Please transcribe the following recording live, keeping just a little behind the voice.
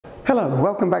Hello,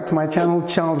 welcome back to my channel,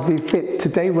 CharlesBFit.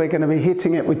 Today we're going to be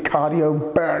hitting it with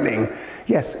cardio burning.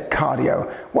 Yes,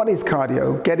 cardio. What is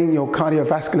cardio? Getting your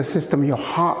cardiovascular system, your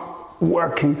heart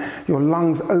working, your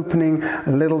lungs opening,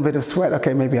 a little bit of sweat.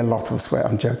 Okay, maybe a lot of sweat,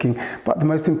 I'm joking. But the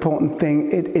most important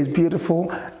thing, it is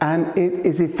beautiful and it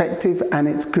is effective and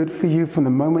it's good for you from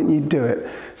the moment you do it.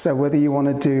 So whether you want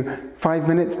to do 5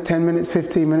 minutes, 10 minutes,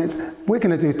 15 minutes, we're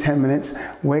going to do 10 minutes.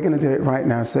 We're going to do it right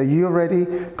now. So you're ready,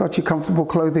 got your comfortable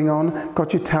clothing on,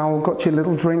 got your towel, got your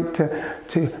little drink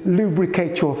to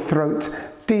lubricate your throat.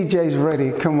 DJ's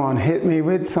ready. Come on, hit me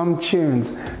with some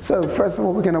tunes. So first of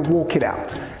all, we're going to walk it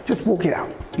out. Just walk it out.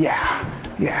 Yeah.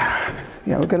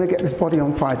 We're going to get this body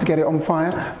on fire. To get it on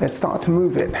fire, let's start to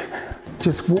move it.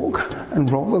 Just walk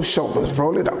and roll those shoulders.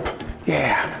 Roll it up.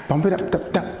 Yeah. Bump it up,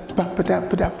 bump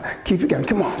it up. Keep it going.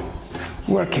 Come on.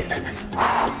 Work it.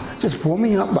 Just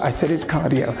warming up, but I said it's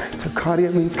cardio. So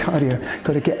cardio means cardio.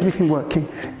 Got to get everything working.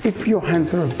 If your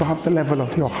hands are above the level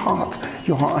of your heart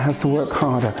has to work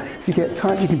harder. If you get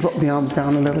tight, you can drop the arms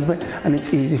down a little bit and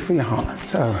it's easy for your heart.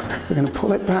 So we're going to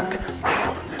pull it back.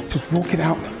 Just walk it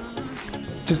out.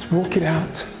 Just walk it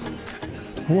out.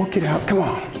 Walk it out. Come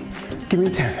on. Give me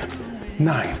 10,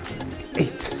 9,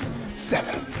 8,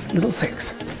 7, little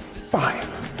 6, 5,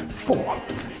 4,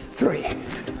 3,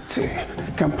 2.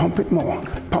 Come pump it more.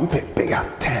 Pump it bigger.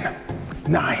 10,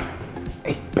 9,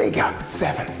 8, bigger.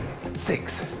 7,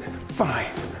 6, 5,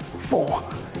 4,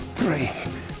 3,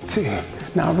 2.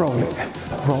 Now roll it.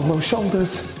 Roll those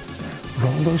shoulders.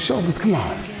 Roll those shoulders. Come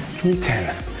on. Give me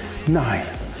 10, 9,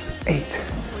 8,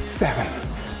 7,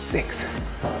 6,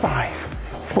 5,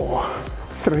 4,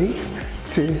 3,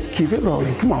 2. Keep it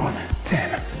rolling. Come on.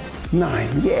 10,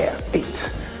 9, yeah. 8,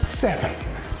 7,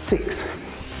 6,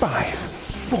 5,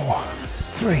 4,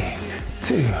 3,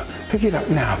 2. Pick it up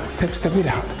now. Step it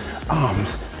out.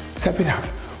 Arms. Step it out.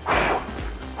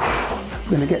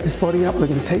 We're going to get this body up. We're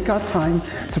going to take our time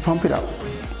to pump it up.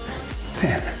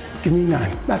 10. Give me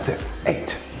 9. That's it.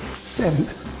 8, 7,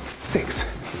 6,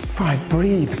 5.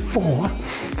 Breathe. 4,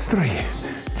 3,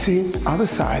 2. Other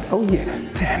side. Oh yeah.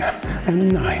 10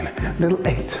 and 9. Little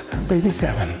 8. Baby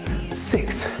 7,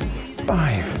 6,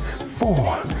 5,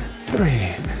 4,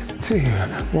 3, 2.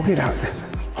 Walk it out.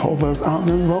 Hold those arms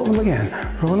and roll them again.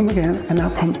 Roll them again and now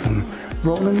pump them.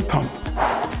 Roll and pump.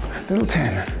 Little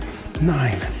 10,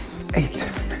 9, 8,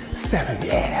 7,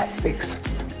 yeah, 6,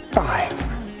 5,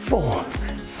 4,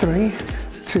 3,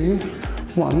 2,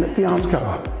 1. Let the arms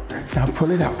go. Now pull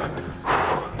it up.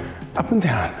 Up and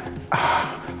down.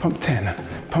 Pump 10,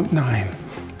 pump 9,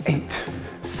 8,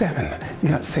 7. You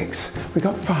got 6. We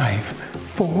got 5,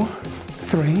 4,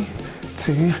 3,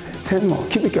 2, 10 more.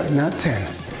 Keep it going now. 10,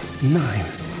 9,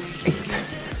 8,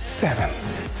 7,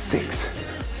 6,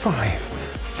 5,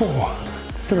 4,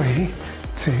 3,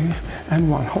 2, and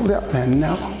 1. Hold it up there.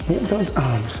 Now walk those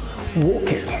arms.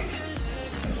 Walk it.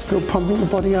 Still pumping the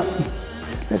body up.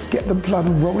 Let's get the blood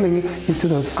rolling into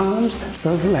those arms,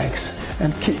 those legs,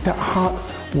 and keep that heart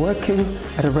working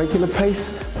at a regular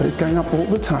pace, but it's going up all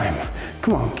the time.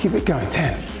 Come on, keep it going.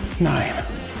 10, 9,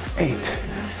 8,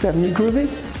 7. You groovy?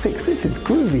 6. This is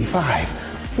groovy. 5,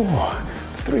 4,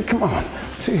 3. Come on.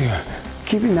 2.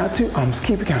 Keep it now. 2 arms.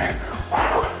 Keep it going.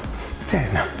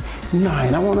 10,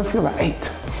 9. I want to feel that. 8,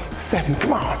 7.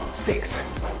 Come on. 6,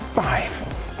 5,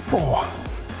 4,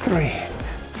 3,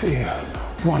 2,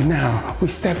 1. Now we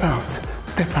step out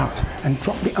and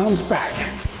drop the arms back.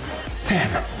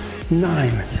 10,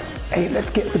 9, 8.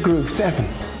 Let's get the groove. 7,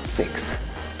 6,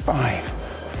 5,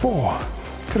 4,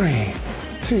 3,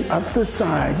 2. Other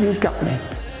side. You got me.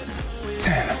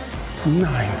 10,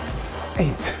 9,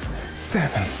 8,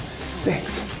 7,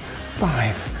 6,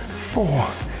 5, 4,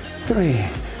 3,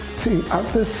 2.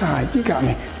 Other side. You got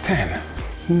me. 10,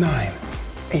 9,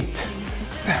 8,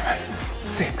 7,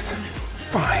 6,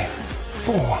 5,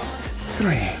 4,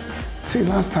 3, 2.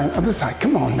 Last time. Other side.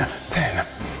 Come on now. 10,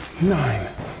 9,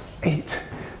 8,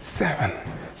 7,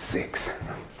 6,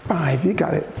 5. You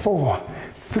got it. 4,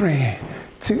 3,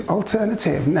 2.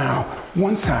 Alternative. Now,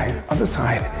 one side. Other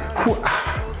side.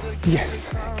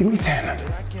 Yes. Give me 10,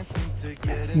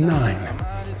 9,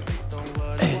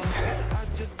 8,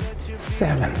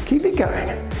 7. Keep it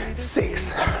going.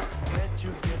 6,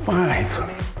 5,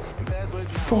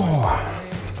 4,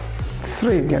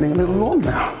 3. Getting a little warm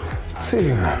now. 2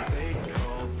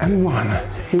 and 1.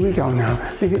 Here we go now.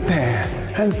 Leave it there.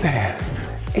 Hands there.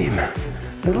 In.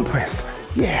 Little twist.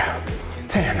 Yeah.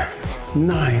 10,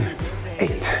 9,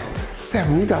 8,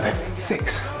 7. You got it.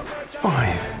 6,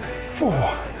 5,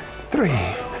 4, 3,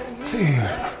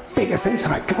 2. Bigger. Same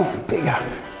side. Come on. Bigger.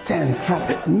 10. Drop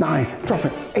it. 9. Drop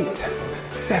it. 8,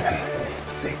 7,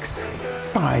 6,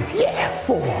 5. Yeah.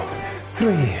 4,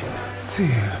 3, 2,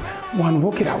 1.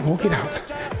 Walk it out, walk it out.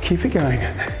 Keep it going.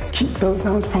 Keep those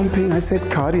arms pumping. I said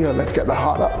cardio. Let's get the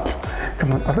heart up.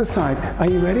 Come on, other side. Are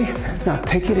you ready? Now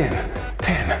take it in.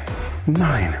 10,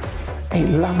 9, 8.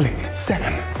 Lovely.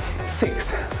 7,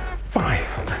 6, 5,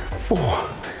 4,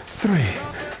 3,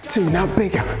 2. Now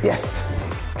bigger. Yes.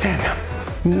 10,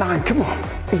 9. Come on.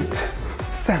 8,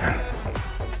 7,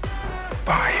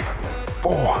 5,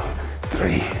 4,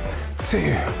 3,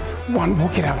 2, 1.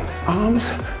 Walk it out.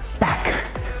 Arms, back,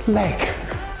 leg,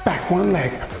 back, one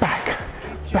leg, back,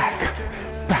 back,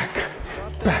 back,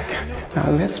 back.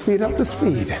 Now let's speed up the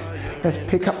speed. Let's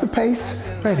pick up the pace.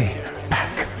 Ready?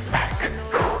 Back, back.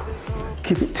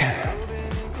 Keep it 10,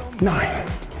 9,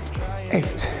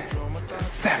 8,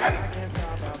 7,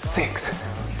 6,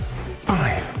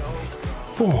 5,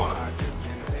 4,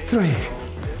 3,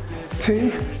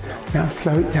 2. Now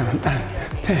slow it down. And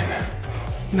 10,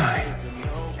 9,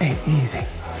 8. Easy.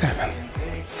 7,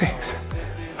 6,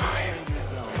 5,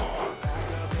 4,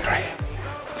 3,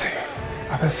 2.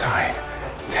 Other side.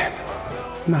 10,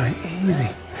 9. Easy.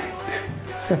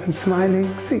 10, 7.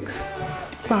 Smiling. 6,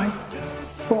 5,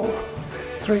 4,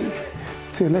 3,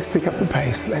 2. Let's pick up the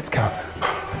pace. Let's go.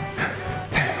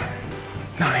 10,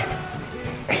 9,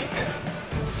 8,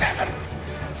 7,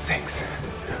 6,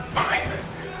 5,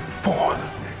 4,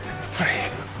 3,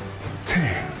 2.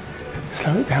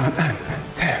 Slow it down. And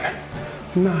 10,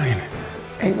 9,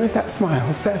 8. Where's that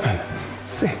smile? 7,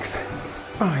 6,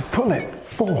 5. Pull it.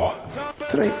 4,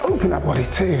 3. Open that body.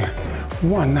 2,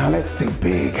 1. Now let's do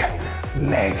big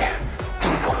leg.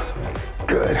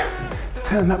 Good.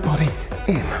 Turn that body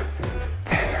in.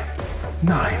 10,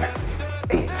 9,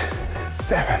 8,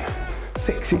 7,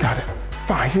 6. You got it.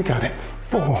 5. You got it.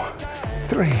 4,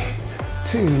 3,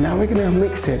 2. Now we're going to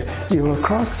mix it. You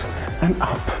across and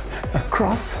up.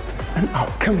 Across and up.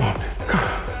 Come on.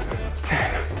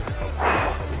 10,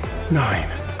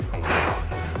 9,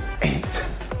 8,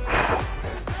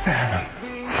 7,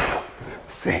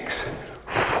 6,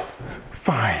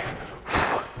 5,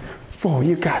 4.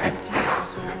 You got it.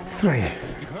 3,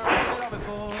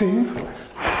 2,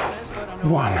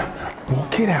 1.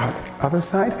 Walk it out. Other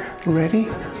side. Ready?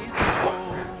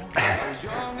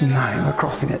 And 9. We're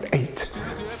crossing it. 8,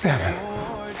 7,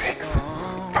 6,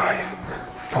 5,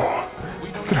 4,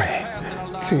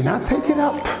 3, 2. Now take it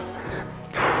up.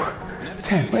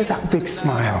 10. Where's that big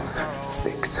smile?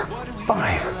 6,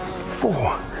 5,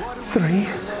 4, 3,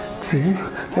 2.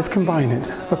 Let's combine it.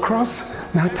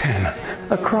 Across. Now 10.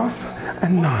 Across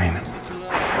and 9.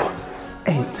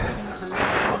 8,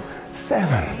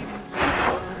 7,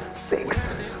 6,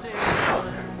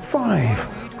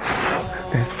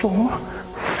 5. There's 4.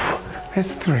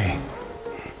 There's 3.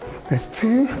 There's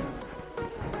 2.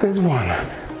 There's 1.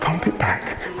 Pump it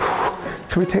back.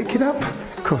 Shall we take it up?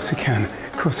 Of course we can.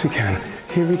 Of course we can.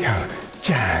 Here we go.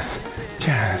 Jazz.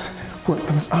 Jazz. Work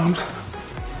those arms.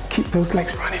 Keep those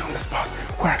legs running on the spot.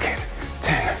 Work it.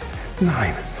 10,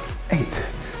 9, 8,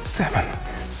 7,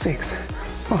 6,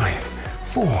 5,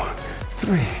 4,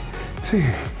 3, 2,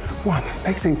 1.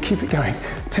 Legs in. Keep it going.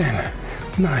 10,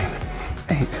 9,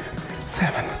 8,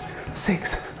 7,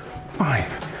 6, 5,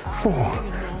 4,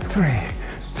 3,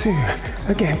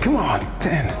 2. Again. Come on.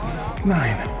 10,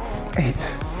 9, 8,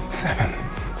 7,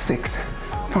 6,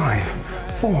 5,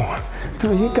 4,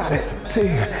 3. You got it. 2.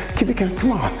 Keep it going.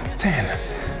 Come on. 10,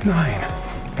 9,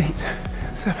 8,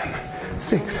 7,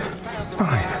 6,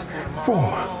 5,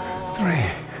 4, 3,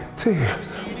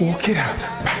 2. Walk it out.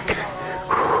 Back.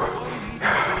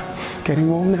 Getting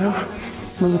warm now.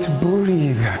 Remember to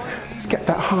breathe. Let's get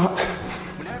that heart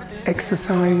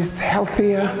exercised,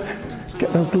 healthier.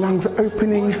 Get those lungs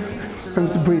opening.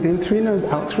 Remember to breathe in through your nose,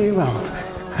 out through your mouth.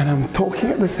 And I'm talking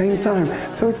at the same time,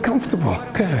 so it's comfortable.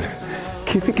 Good.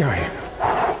 Keep it going.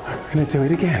 We're going to do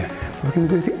it again. We're going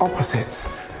to do the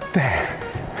opposites. There.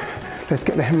 Let's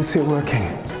get the hemisphere working.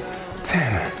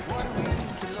 10,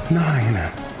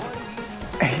 9,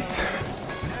 8,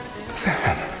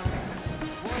 7,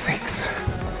 6,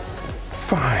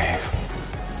 5,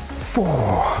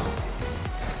 4,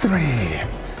 3,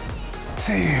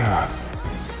 2,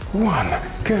 1.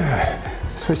 Good.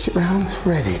 Switch it round.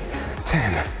 Ready.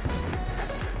 10,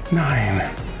 9,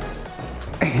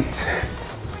 8,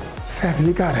 7.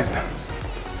 You got it.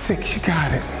 6. You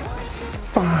got it.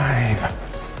 5,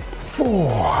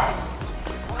 4,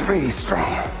 3.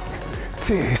 Strong.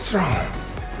 2. Strong.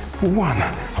 1.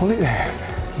 Hold it there.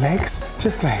 Legs.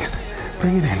 Just legs.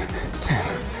 Bring it in. 10,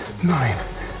 9,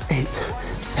 8,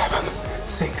 7,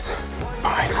 6,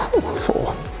 5,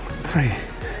 4, 3,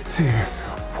 2,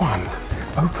 1.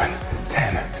 Open.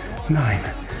 10, 9,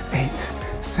 8,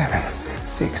 7,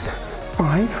 6,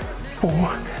 5, 4,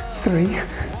 3,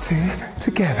 2,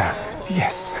 together.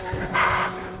 Yes.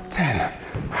 10,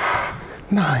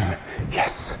 9,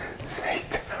 yes.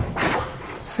 8,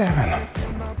 7,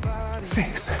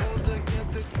 6,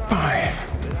 5,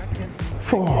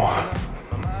 4,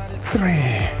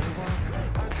 3,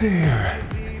 2,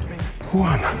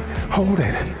 1. Hold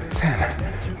it. 10,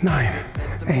 9,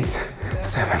 8,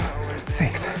 7,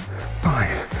 6, 5,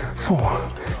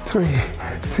 4, 3,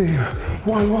 2,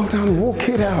 1. Well done. Walk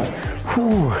it out.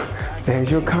 Whew.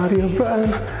 There's your cardio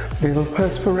burn. Little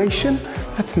perspiration.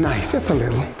 That's nice. Just a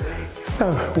little.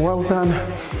 So, well done.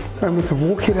 Remember to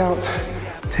walk it out.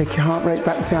 Take your heart rate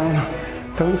back down.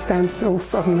 Don't stand still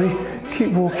suddenly.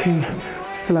 Keep walking.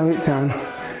 Slow it down.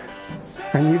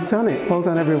 And you've done it. Well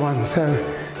done, everyone. So,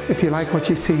 if you like what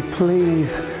you see,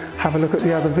 please have a look at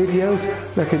the other videos.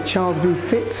 Look at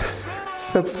CharlesBFit.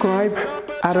 Subscribe.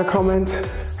 Add a comment.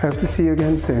 Hope to see you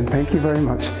again soon. Thank you very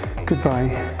much.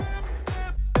 Goodbye.